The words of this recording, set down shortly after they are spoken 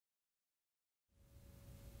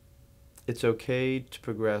it's okay to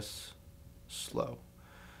progress slow.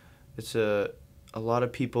 It's a lot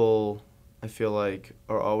of people, I feel like,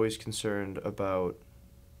 are always concerned about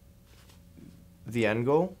the end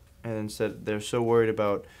goal, and instead they're so worried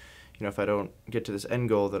about, if I don't get to this end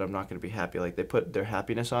goal, that I'm not going to be happy. Like, they put their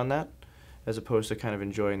happiness on that, as opposed to kind of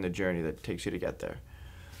enjoying the journey that takes you to get there.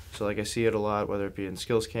 So, like, I see it a lot, whether it be in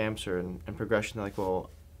skills camps or in progression. They're like, well,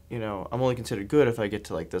 I'm only considered good if I get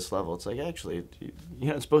to, like, this level. It's like, actually,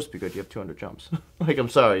 you're not supposed to be good. You have 200 jumps. Like, I'm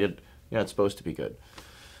sorry, you're not supposed to be good.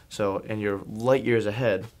 So, and you're light years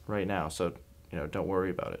ahead right now, so, don't worry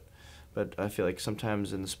about it. But I feel like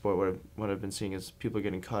sometimes in the sport, what I've been seeing is people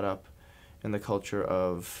getting caught up in the culture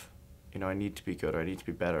of, I need to be good, or I need to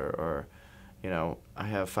be better, or, I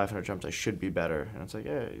have 500 jumps, I should be better. And it's like,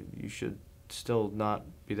 yeah, you should still not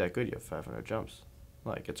be that good. You have 500 jumps.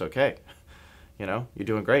 Like, it's okay. You're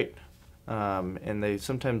doing great. And they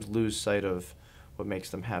sometimes lose sight of what makes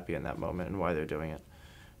them happy in that moment and why they're doing it.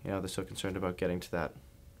 They're so concerned about getting to that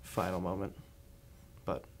final moment.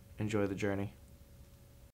 But enjoy the journey.